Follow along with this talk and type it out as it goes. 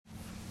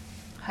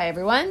Hi,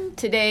 everyone.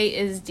 Today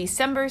is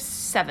December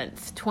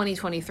 7th,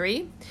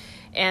 2023,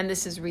 and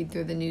this is Read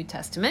Through the New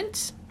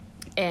Testament.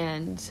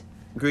 And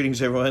greetings,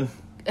 everyone.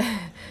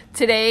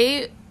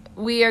 Today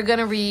we are going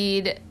to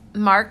read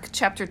Mark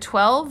chapter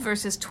 12,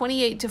 verses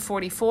 28 to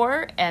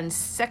 44, and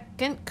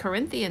 2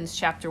 Corinthians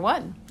chapter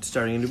 1.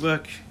 Starting a new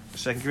book,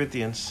 2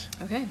 Corinthians.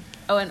 Okay.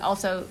 Oh, and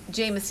also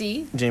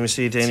Jamesy.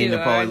 Jamesy, Danny, to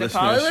our Nepali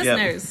listeners.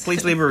 listeners. Yep.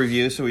 Please leave a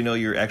review so we know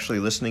you're actually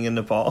listening in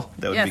Nepal.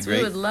 That would be great. Yes,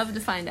 we would love to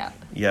find out.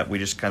 Yeah, we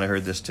just kind of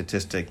heard the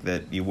statistic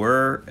that you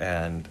were,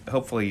 and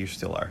hopefully you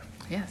still are.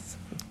 Yes.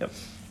 Yep.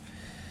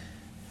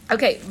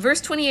 Okay, verse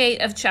 28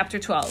 of chapter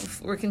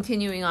 12. We're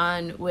continuing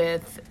on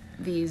with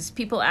these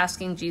people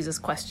asking Jesus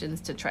questions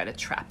to try to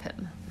trap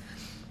him.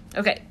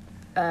 Okay,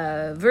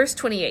 verse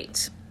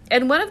 28.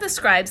 And one of the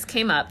scribes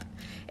came up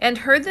and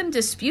heard them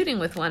disputing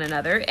with one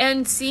another,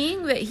 and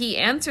seeing that he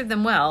answered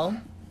them well,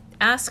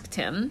 asked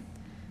him,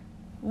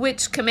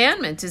 "Which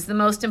commandment is the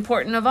most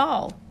important of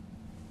all?"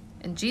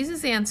 And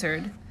Jesus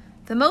answered,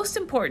 "The most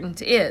important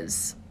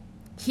is,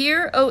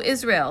 'Hear, O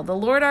Israel, the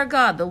Lord our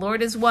God, the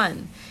Lord is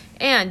one.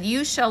 And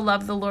you shall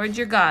love the Lord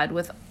your God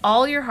with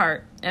all your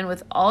heart, and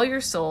with all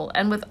your soul,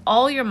 and with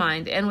all your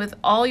mind, and with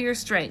all your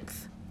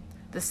strength.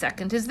 The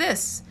second is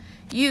this,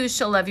 you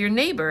shall love your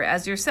neighbor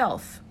as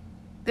yourself.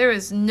 There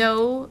is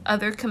no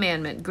other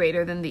commandment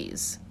greater than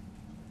these.'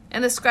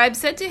 And the scribe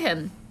said to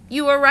him,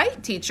 'You are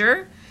right,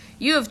 teacher.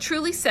 You have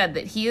truly said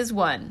that he is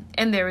one,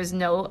 and there is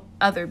no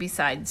other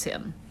besides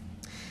him.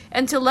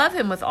 And to love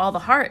him with all the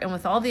heart, and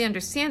with all the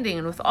understanding,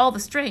 and with all the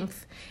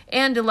strength,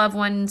 and to love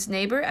one's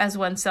neighbor as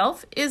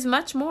oneself is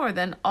much more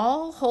than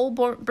all whole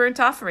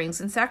burnt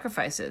offerings and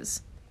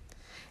sacrifices.'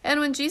 And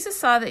when Jesus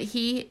saw that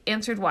he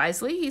answered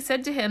wisely, he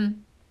said to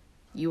him,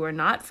 'You are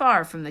not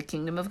far from the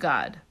kingdom of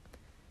God.'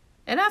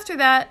 And after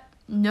that,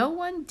 no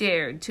one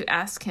dared to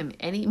ask him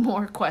any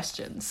more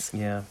questions."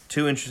 Yeah,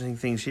 two interesting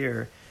things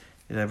here.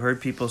 And I've heard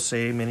people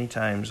say many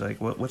times, like,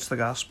 what's the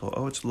gospel?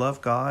 Oh, it's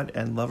love God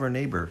and love our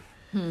neighbor.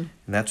 And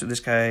that's what this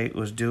guy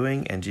was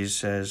doing. And Jesus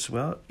says,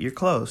 well, you're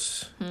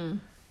close,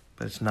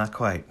 but it's not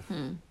quite.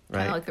 Right?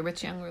 Right? Like the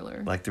rich young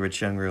ruler. Like the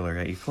rich young ruler.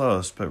 Right? You're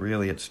close, but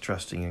really it's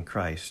trusting in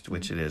Christ,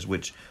 which it is,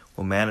 which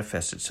will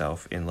manifest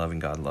itself in loving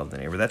God and love the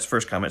neighbor. That's the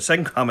first comment.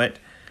 Second comment,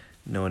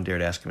 no one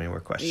dared ask him any more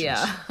questions.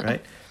 Yeah.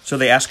 Right? So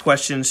they asked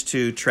questions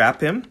to trap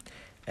him,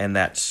 and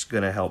that's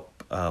going to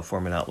help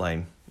form an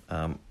outline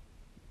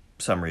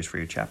summaries for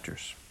your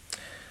chapters.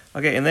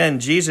 Okay, and then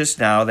Jesus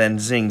now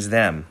zings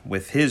them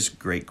with his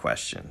great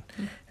question.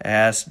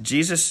 As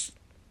Jesus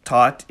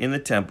taught in the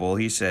temple,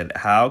 he said,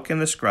 "How can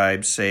the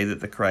scribes say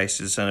that the Christ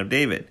is the son of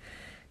David?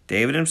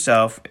 David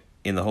himself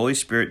in the Holy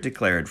Spirit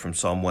declared from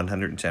Psalm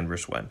 110,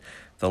 verse 1,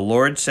 'The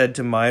Lord said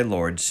to my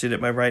Lord, sit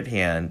at my right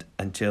hand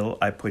until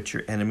I put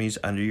your enemies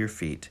under your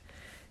feet.'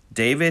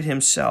 David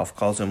himself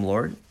calls him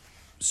Lord,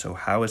 so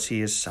how is he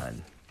his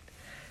son?"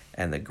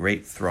 And the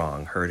great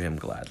throng heard him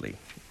gladly.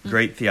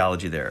 Great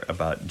theology there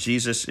about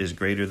Jesus is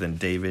greater than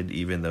David,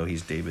 even though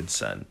he's David's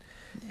son.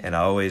 And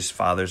always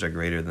fathers are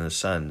greater than the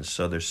sons.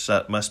 So there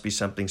must be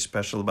something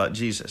special about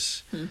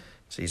Jesus.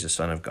 So he's the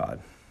Son of God.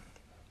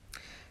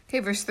 Okay,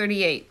 verse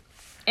 38.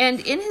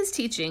 And in his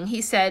teaching,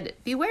 he said,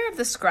 "Beware of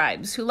the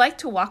scribes who like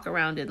to walk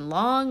around in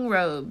long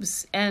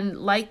robes and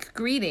like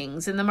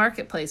greetings in the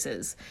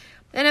marketplaces,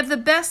 and have the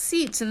best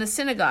seats in the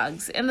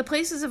synagogues and the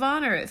places of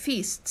honor at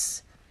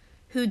feasts,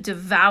 who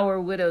devour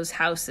widows'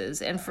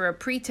 houses and for a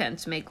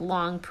pretense make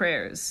long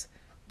prayers.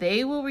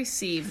 They will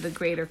receive the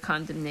greater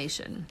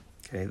condemnation."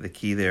 Okay, the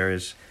key there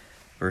is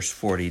verse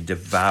 40,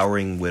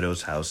 devouring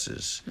widows'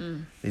 houses.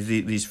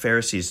 These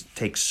Pharisees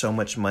take so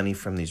much money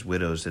from these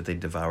widows that they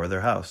devour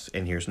their house.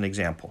 And here's an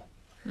example.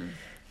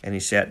 And he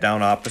sat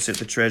down opposite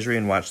the treasury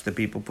and watched the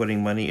people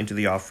putting money into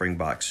the offering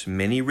box.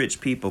 Many rich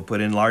people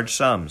put in large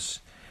sums,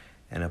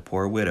 and a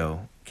poor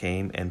widow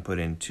came and put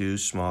in 2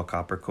 small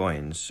copper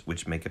coins,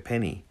 which make a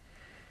penny.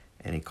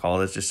 And he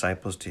called his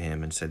disciples to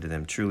him and said to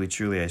them, "Truly,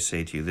 truly, I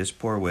say to you, this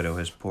poor widow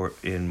has poured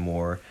in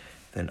more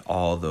than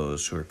all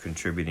those who are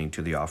contributing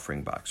to the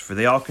offering box. For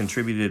they all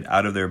contributed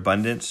out of their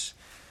abundance,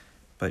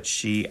 but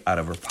she, out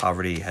of her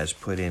poverty, has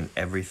put in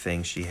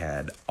everything she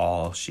had,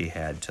 all she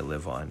had to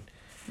live on."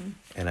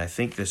 And I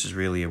think this is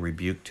really a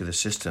rebuke to the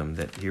system,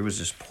 that here was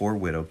this poor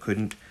widow,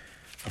 couldn't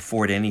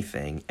afford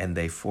anything, and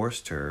they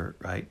forced her,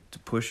 right,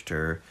 pushed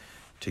her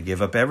to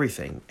give up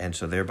everything. And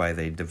so thereby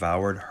they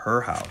devoured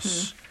her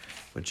house.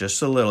 With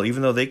just a little,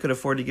 even though they could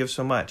afford to give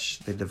so much,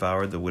 they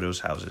devoured the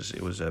widows' houses.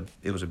 It was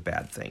a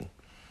bad thing.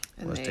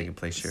 What's taking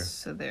place here?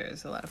 So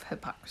there's a lot of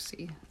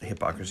hypocrisy. The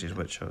hypocrisy is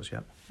what it shows,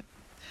 yeah.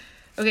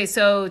 Okay,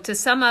 so to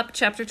sum up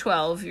chapter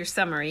 12, your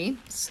summary.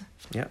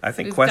 Yeah, I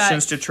think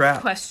questions to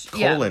trap,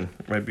 yeah.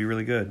 might be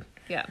really good.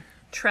 Yeah,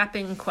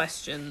 trapping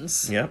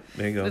questions. Yeah,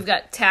 there you go. We've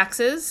got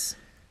taxes.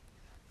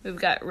 We've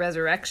got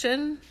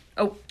resurrection.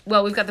 Oh,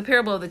 well, we've got the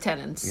parable of the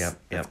tenants. Yep.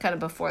 That's kind of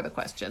before the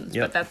questions,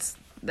 Yep. but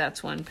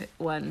that's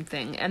one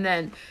thing. And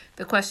then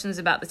the questions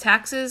about the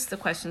taxes, the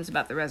questions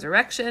about the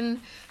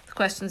resurrection, the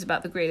questions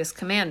about the greatest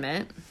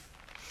commandment,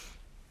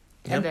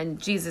 Yep. And then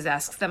Jesus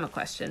asks them a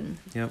question.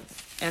 Yep.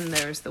 And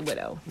there's the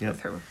widow Yep. with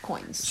her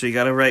coins. So you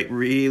got to write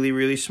really,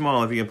 really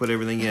small if you can put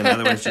everything in.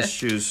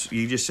 Otherwise,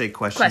 you just say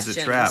questions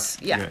that trap.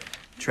 Yeah.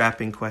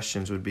 Trapping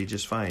questions would be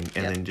just fine.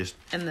 And then just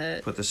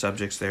put the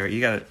subjects there. You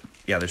got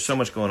to, there's so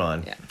much going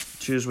on. Yeah.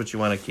 Choose what you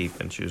want to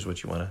keep and choose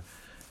what you want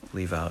to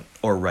leave out.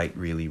 Or write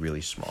really,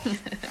 really small.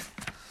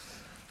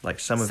 Like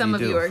some of you do. Some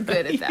of you are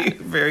good at that.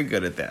 Very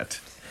good at that.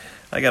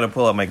 I got to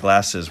pull out my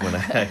glasses when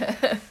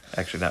I...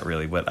 Actually, not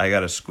really, but I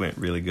got to squint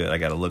really good. I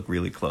got to look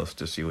really close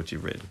to see what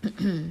you've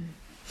written.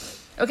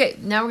 Okay,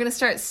 now we're going to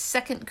start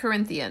 2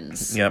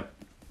 Corinthians. Yep.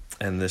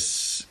 And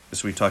this,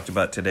 as we talked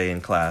about today in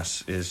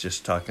class, is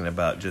just talking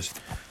about just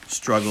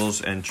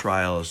struggles and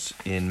trials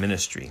in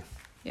ministry.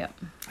 Yep.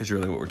 Is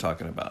really what we're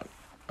talking about,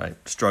 right?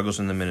 Struggles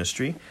in the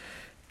ministry.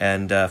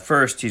 And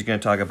first, he's going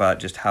to talk about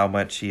just how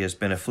much he has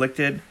been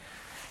afflicted,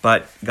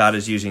 but God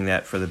is using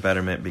that for the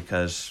betterment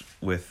because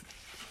with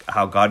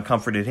how God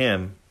comforted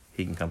him,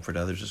 he can comfort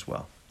others as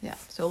well. Yeah,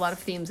 so a lot of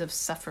themes of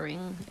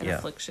suffering and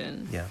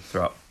affliction. Yeah,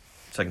 throughout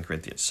 2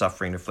 Corinthians,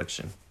 suffering,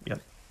 affliction.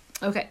 Yep.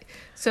 Okay,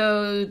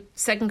 so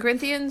 2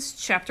 Corinthians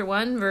chapter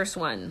 1, verse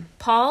 1.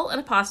 Paul, an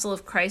apostle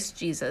of Christ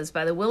Jesus,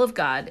 by the will of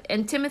God,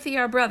 and Timothy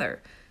our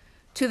brother,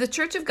 to the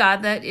church of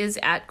God that is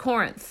at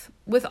Corinth,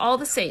 with all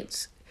the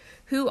saints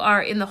who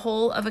are in the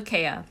whole of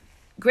Achaia.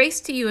 Grace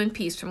to you and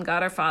peace from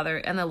God our Father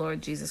and the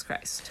Lord Jesus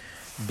Christ.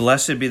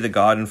 Blessed be the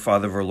God and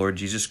Father of our Lord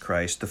Jesus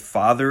Christ, the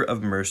Father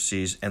of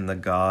mercies and the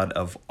God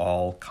of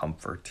all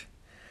comfort,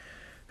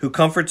 who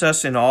comforts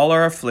us in all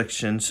our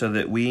affliction, so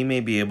that we may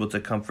be able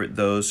to comfort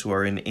those who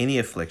are in any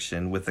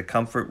affliction with the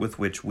comfort with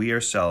which we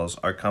ourselves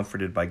are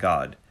comforted by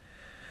God.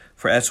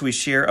 For as we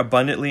share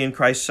abundantly in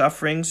Christ's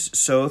sufferings,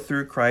 so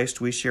through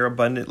Christ we share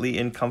abundantly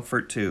in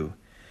comfort too.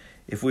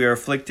 If we are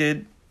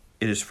afflicted,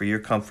 it is for your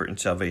comfort and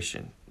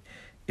salvation.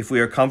 If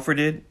we are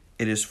comforted,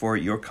 it is for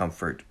your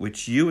comfort,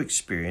 which you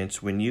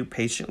experience when you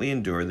patiently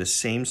endure the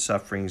same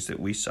sufferings that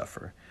we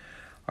suffer.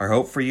 Our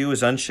hope for you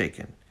is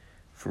unshaken,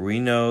 for we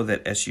know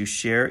that as you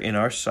share in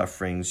our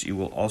sufferings, you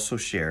will also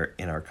share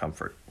in our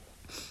comfort.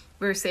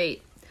 Verse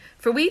 8.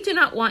 For we do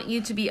not want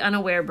you to be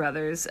unaware,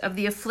 brothers, of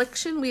the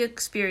affliction we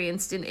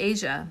experienced in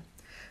Asia.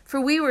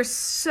 For we were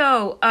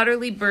so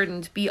utterly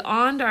burdened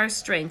beyond our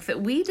strength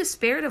that we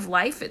despaired of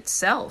life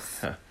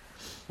itself.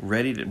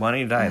 Wanting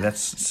to die.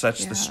 That's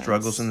such the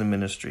struggles in the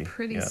ministry.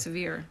 Pretty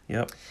severe.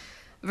 Yep.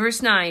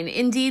 Verse 9.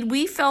 Indeed,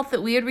 we felt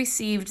that we had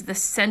received the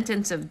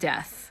sentence of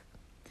death.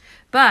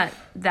 But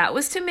that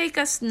was to make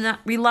us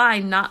rely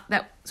not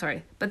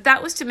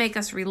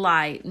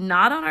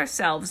on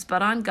ourselves,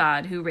 but on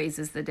God who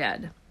raises the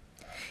dead.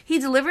 He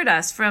delivered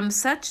us from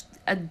such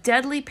a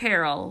deadly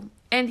peril,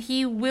 and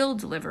he will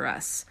deliver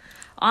us.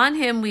 On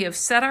him we have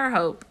set our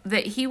hope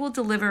that he will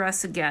deliver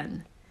us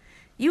again.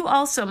 You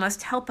also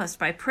must help us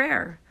by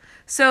prayer,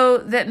 so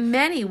that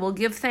many will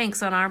give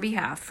thanks on our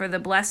behalf for the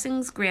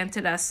blessings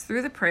granted us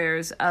through the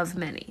prayers of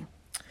many.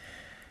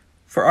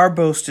 For our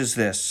boast is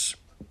this,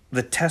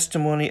 the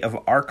testimony of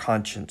our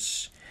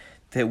conscience,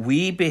 that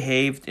we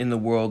behaved in the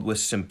world with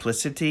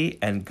simplicity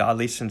and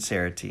godly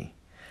sincerity,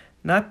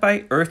 not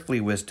by earthly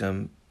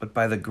wisdom, but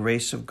by the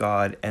grace of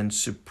God, and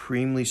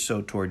supremely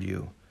so toward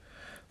you.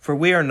 For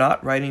we are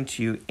not writing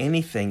to you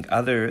anything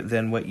other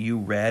than what you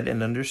read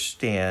and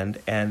understand,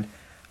 and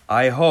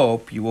I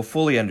hope you will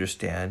fully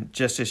understand,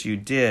 just as you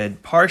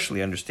did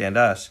partially understand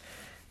us,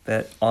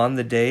 that on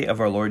the day of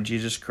our Lord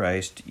Jesus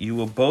Christ, you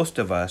will boast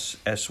of us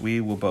as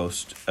we will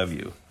boast of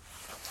you.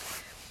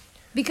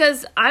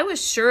 Because I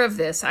was sure of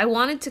this, I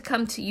wanted to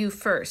come to you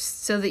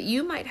first, so that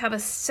you might have a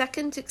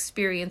second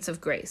experience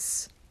of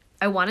grace.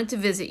 I wanted to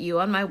visit you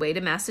on my way to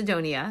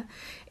Macedonia,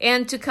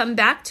 and to come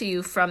back to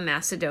you from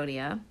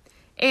Macedonia,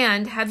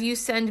 and have you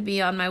send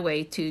me on my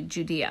way to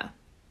Judea.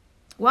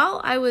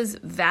 While I was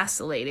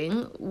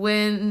vacillating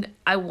when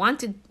I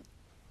wanted...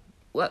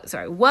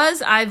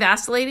 Was I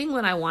vacillating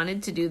when I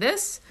wanted to do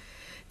this?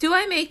 Do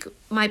I make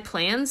my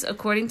plans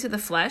according to the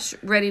flesh,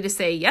 ready to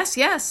say yes,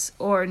 yes,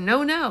 or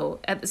no, no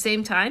at the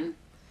same time?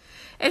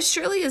 As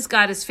surely as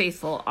God is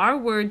faithful, our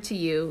word to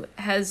you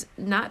has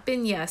not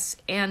been yes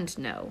and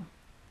no.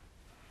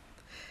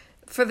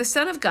 For the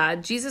Son of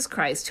God, Jesus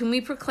Christ, whom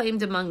we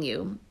proclaimed among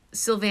you,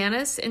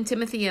 Silvanus and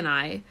Timothy and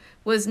I,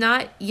 was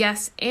not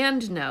yes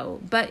and no,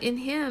 but in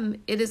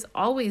him it is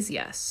always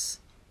yes.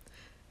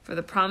 For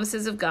the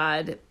promises of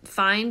God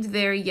find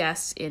their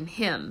yes in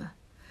him.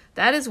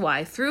 That is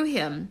why, through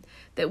him,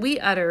 that we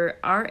utter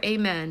our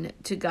amen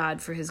to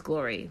God for his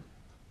glory.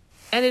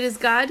 And it is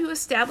God who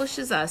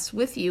establishes us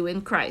with you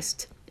in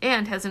Christ,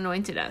 and has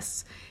anointed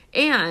us,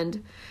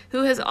 and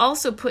who has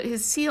also put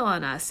his seal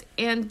on us,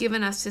 and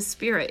given us his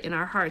Spirit in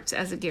our hearts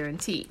as a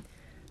guarantee.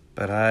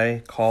 But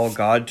I call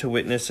God to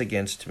witness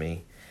against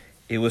me.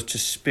 It was to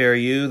spare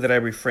you that I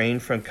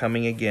refrained from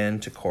coming again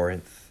to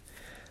Corinth.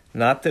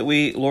 Not that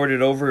we lord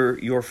it over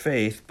your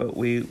faith, but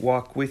we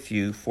walk with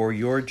you for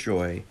your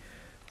joy,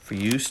 for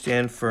you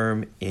stand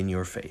firm in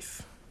your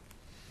faith.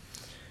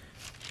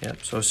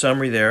 Yep. So a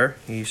summary there.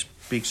 He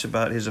speaks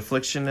about his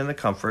affliction and the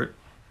comfort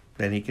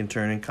that he can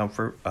turn and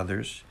comfort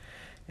others.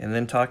 And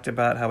then talked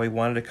about how he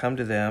wanted to come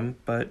to them,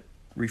 but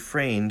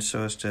refrained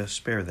so as to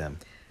spare them.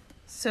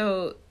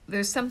 So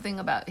there's something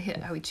about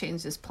how he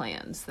changed his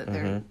plans that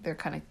they're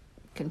kind of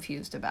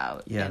confused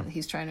about. Yeah. And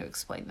he's trying to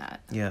explain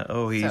that. Yeah.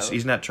 Oh,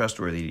 he's not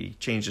trustworthy. He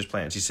changed his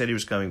plans. He said he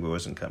was coming, but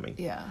wasn't coming.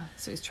 Yeah.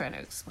 So he's trying to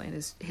explain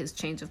his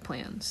change of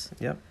plans.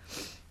 Yep.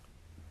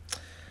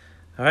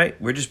 All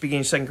right. We're just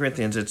beginning 2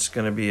 Corinthians. It's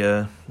going to be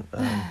a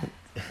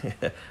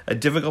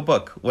difficult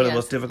book. One of the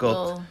most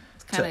difficult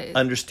to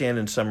understand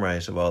and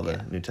summarize of all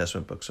the New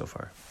Testament books so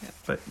far. Yep.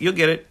 But you'll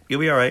get it. You'll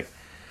be all right.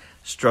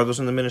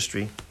 Struggles in the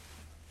ministry.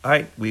 All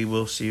right. We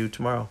will see you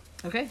tomorrow.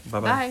 Okay.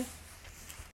 Bye-bye. Bye.